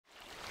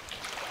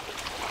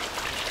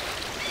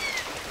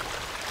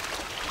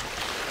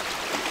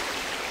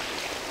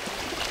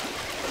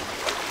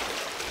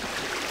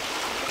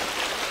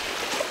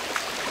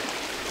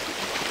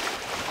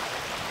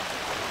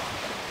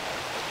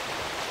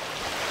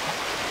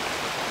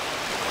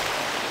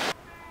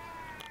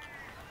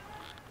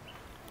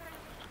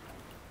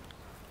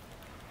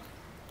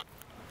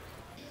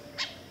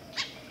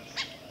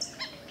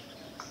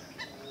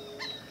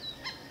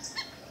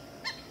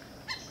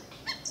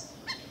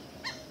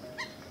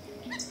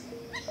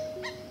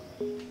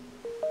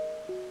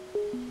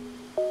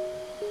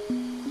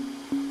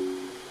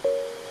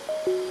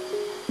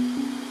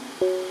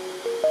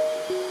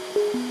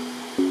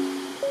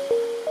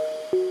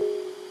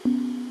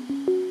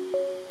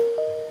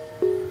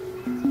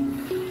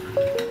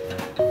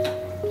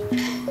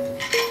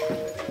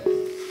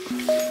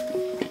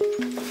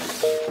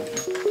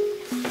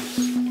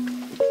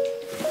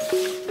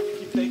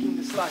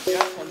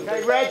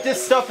Okay, Red,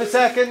 just stop a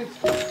second.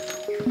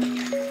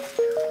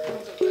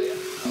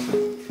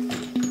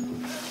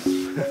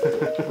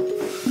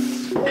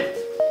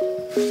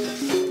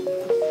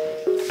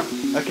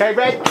 Okay,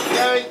 Red, keep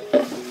going.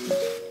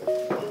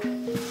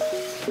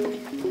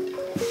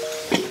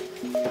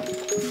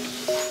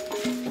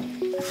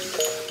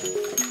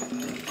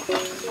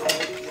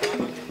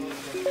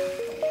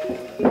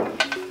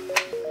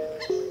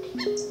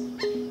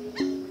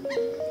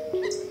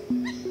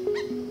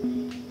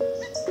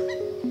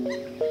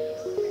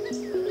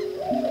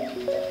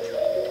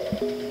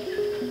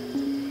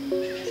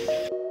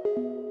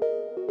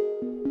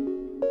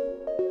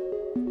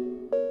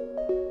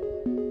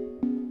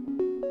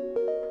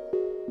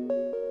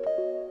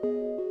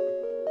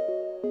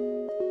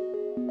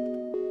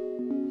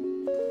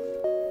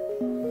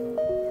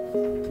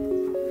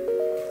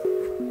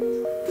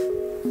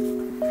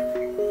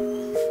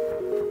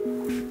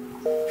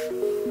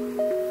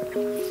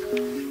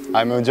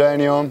 I'm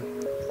Eugenio.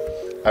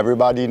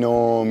 Everybody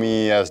know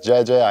me as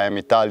Gege. I am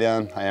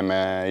Italian. I am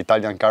an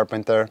Italian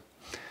carpenter.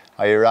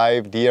 I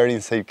arrived here in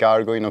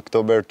Sailcargo in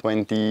October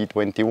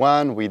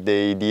 2021 with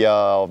the idea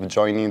of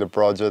joining the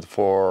project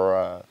for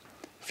a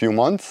few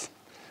months,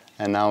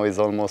 and now it's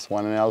almost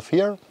 1.5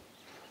 years.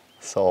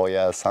 So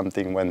yeah,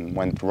 something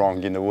went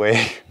wrong in a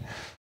way.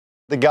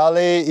 The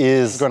galley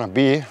is gonna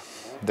be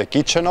the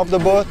kitchen of the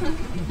boat.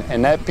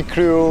 An happy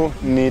crew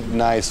need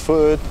nice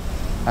food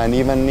and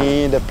even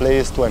need a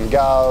place to hang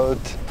out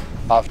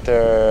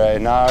after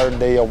an hard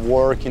day of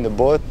work in the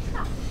boat.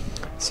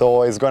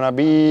 So it's gonna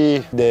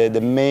be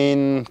the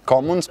main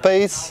common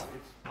space.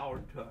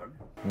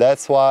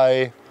 That's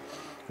why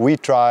we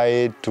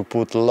tried to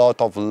put a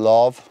lot of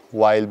love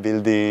while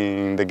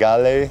building the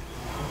galley.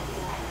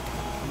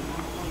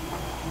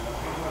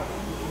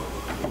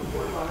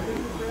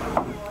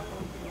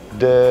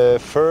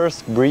 The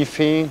first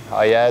briefing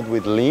I had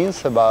with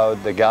Linz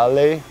about the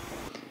galley,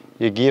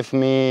 he gave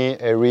me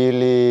a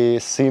really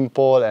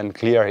simple and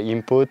clear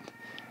input.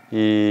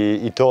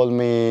 He told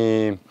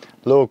me,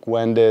 look,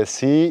 when the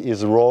sea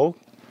is raw,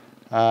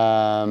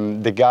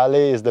 the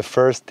galley is the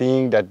first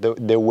thing that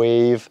the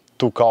wave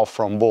took off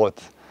from boat,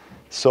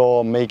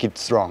 so make it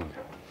strong.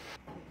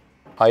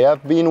 I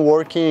have been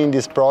working in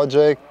this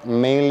project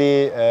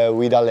mainly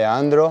with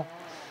Alejandro.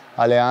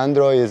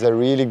 Alejandro is a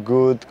really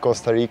good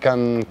Costa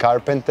Rican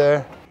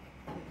carpenter.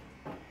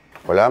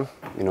 Hola,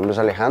 mi nombre es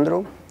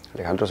Alejandro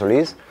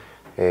Solis.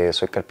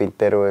 Soy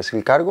carpintero de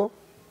Sailcargo,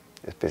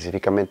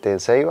 específicamente en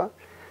Ceiba.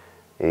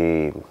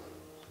 Y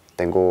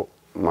tengo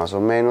más o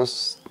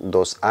menos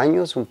 2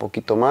 años, un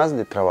poquito más,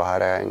 de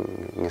trabajar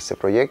en este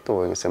proyecto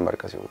o en esta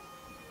embarcación.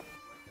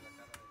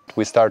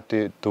 We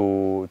started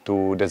to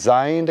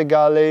design the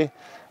galley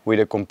with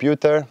a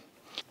computer.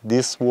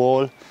 This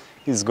wall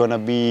is going to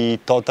be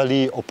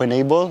totally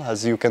openable,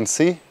 as you can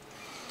see.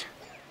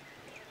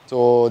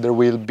 So there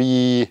will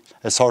be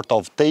a sort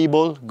of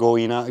table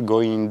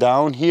going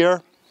down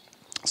here,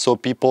 so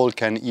people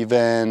can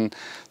even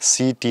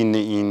sit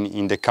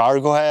in the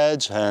cargo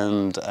edge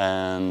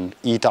and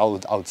eat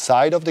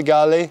outside of the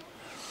galley.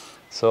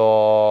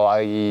 So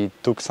I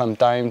took some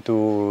time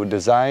to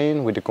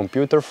design with the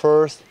computer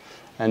first,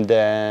 and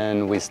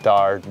then we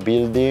start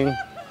building.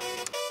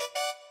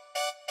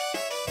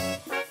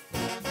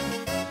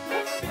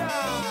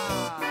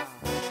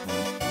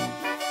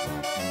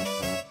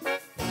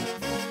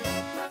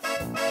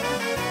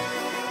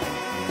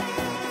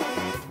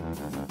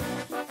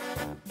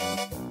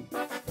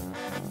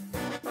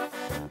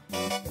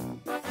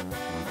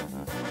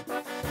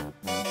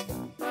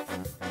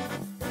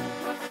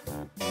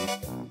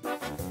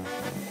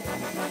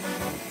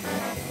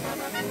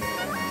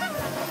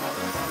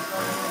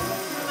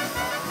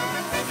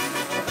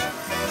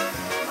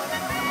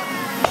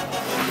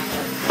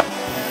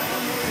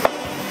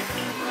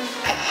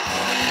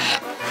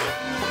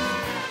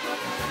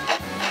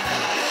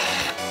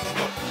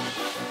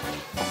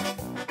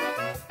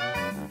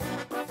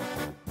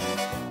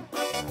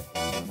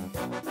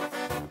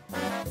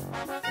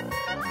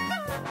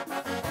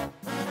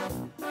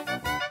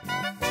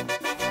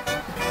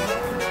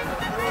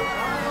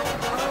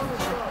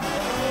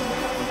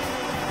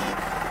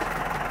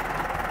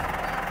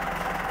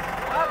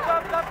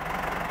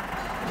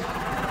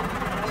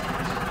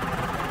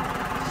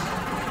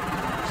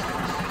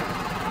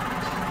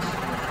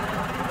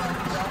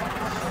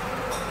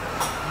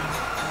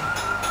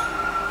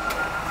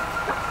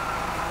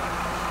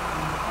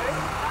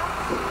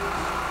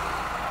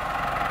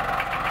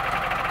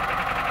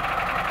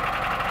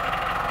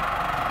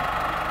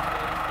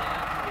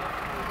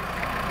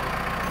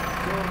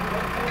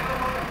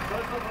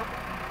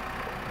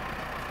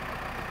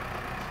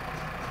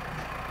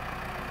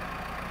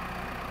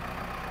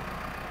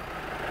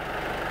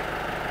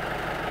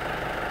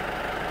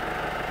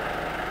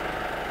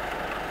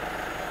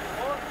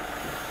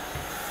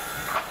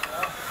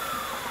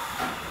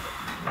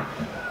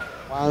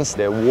 Once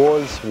the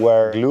walls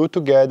were glued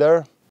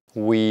together,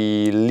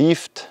 we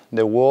lift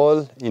the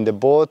wall in the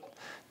boat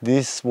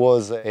This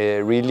was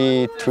a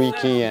really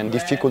tricky and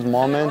difficult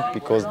moment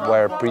because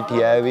we're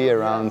pretty heavy,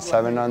 around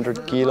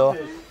 700 kilo,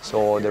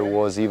 so there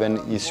was even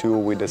issue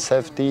with the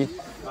safety,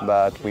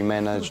 but we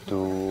managed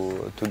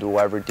to do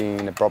everything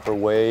in a proper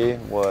way. It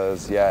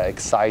was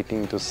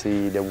exciting to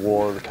see the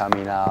world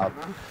coming up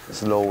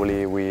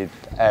slowly with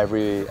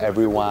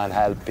everyone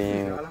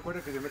helping. Okay, I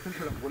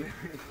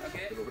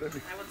would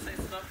say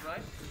stop,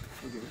 right?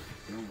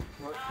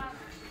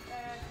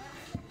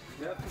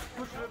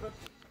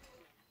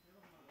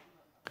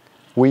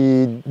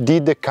 We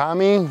did the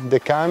camming. The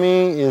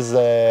camming is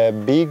a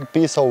big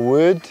piece of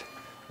wood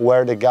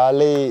where the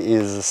galley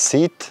is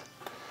sit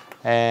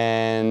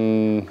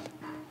and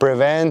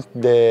prevent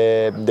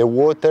the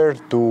water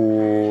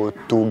to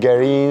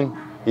get in.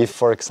 If,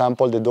 for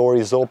example, the door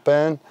is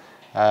open,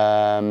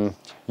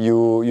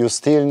 you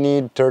still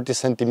need 30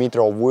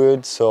 centimeters of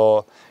wood,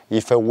 so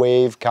if a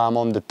wave comes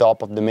on the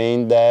top of the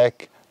main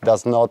deck,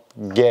 does not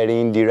get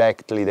in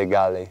directly the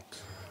galley.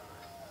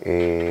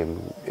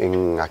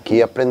 Aquí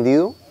he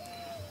aprendido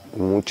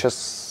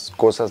muchas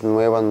cosas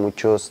nuevas,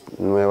 muchas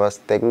nuevas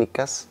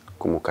técnicas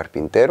como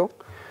carpintero,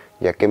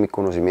 ya que mi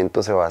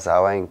conocimiento se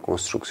basaba en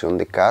construcción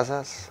de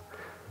casas,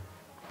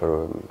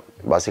 pero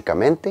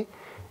básicamente,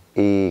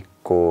 y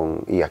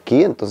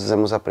aquí entonces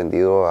hemos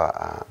aprendido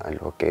a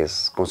lo que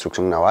es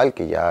construcción naval,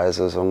 que ya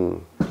esas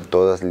son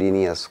todas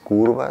líneas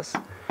curvas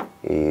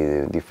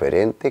y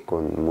diferente,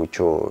 con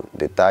mucho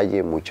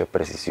detalle, mucha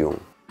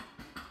precisión.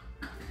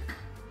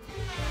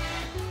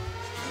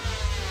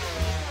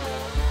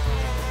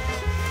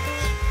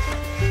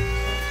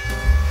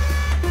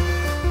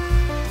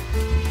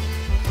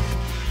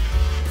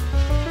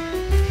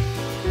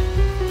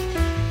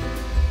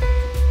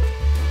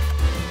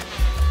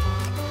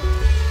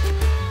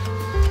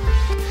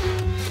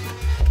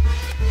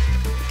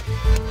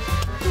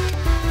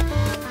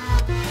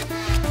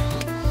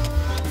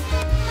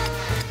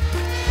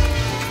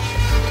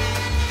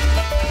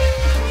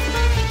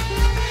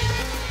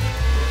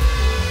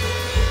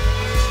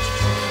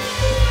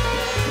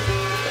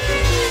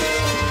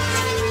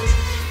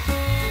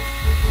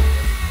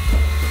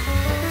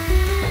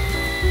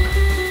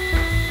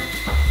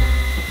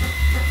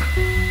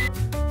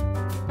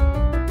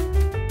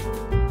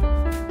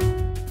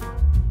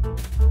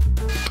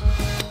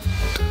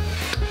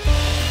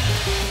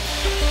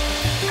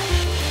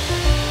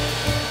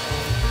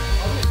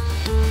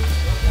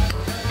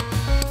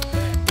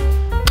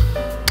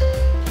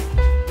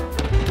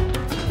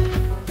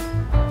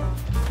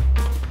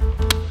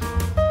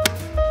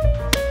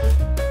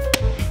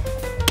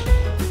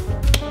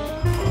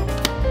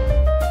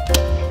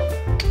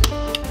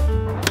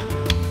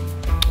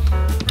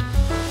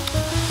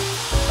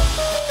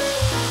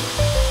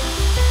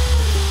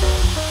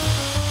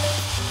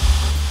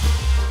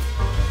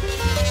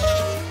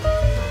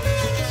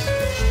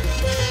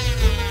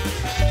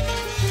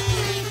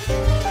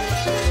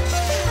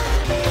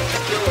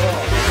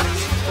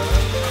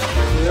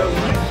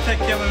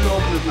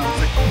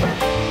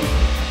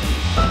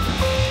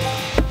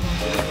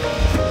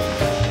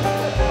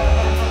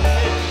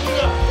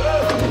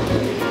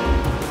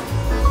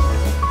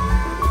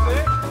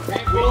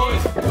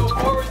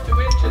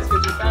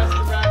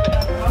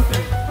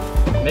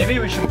 Maybe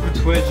we should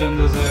put wedge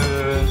under the...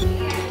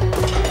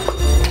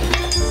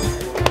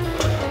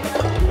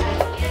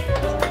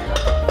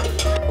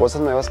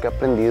 Cosas nuevas que he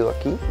aprendido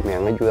aquí me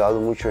han ayudado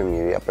mucho en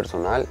mi vida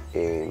personal,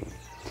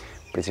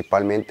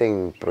 principalmente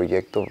en mi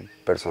proyecto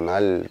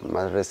personal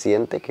más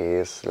reciente,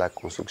 que es la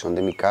construcción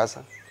de mi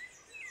casa.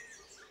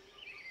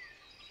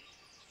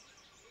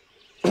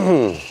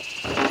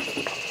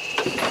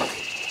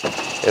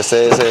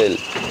 Este es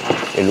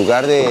el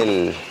lugar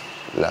de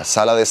la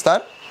sala de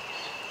estar,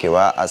 que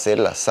va a ser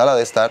la sala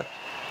de estar.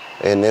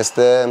 En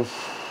esta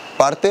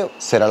parte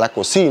será la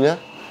cocina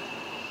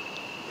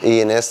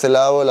y en este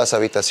lado las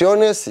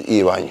habitaciones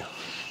y baño.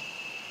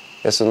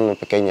 Es una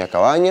pequeña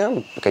cabaña,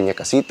 una pequeña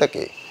casita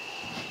que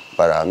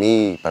para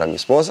mí, para mi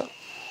esposa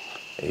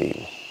y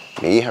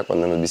mi hija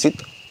cuando nos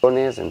visita.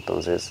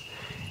 Entonces,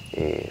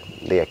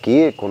 de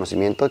aquí el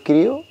conocimiento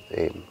adquirido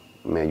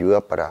me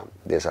ayuda para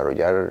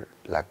desarrollar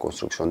la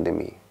construcción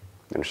de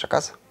nuestra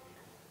casa.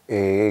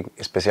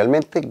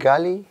 Especialmente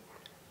Galley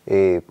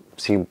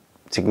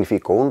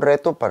significó un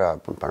reto para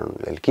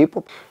el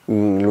equipo.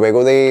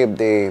 Luego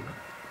de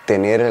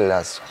tener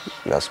las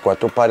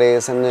 4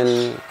 paredes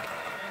en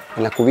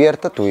la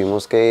cubierta,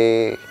 tuvimos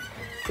que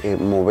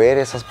mover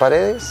esas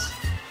paredes,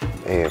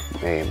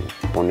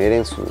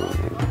 poner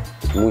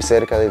muy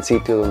cerca del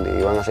sitio donde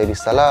iban a ser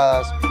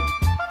instaladas,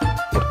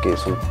 porque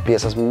son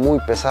piezas muy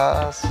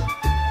pesadas,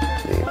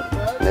 de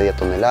media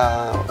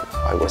tonelada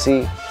o algo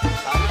así.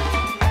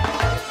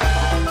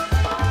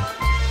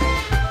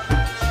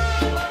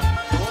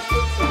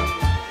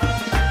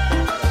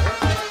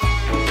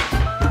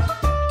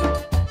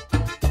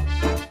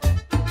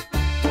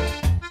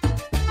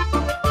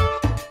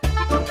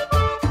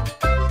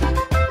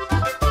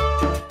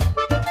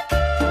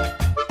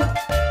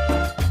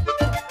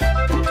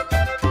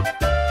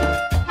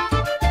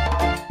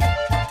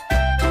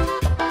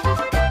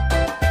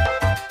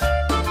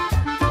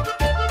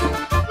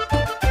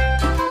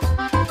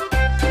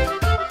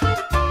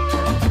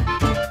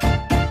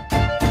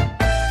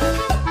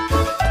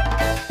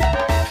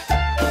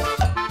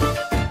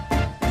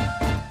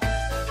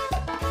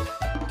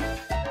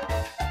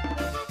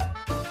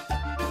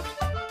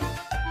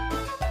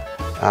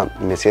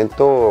 Me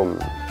siento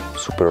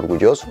súper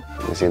orgulloso,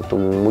 me siento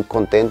muy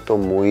contento,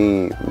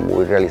 muy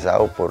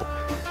realizado por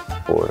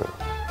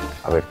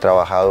haber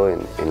trabajado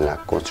en la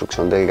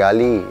construcción del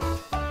Galley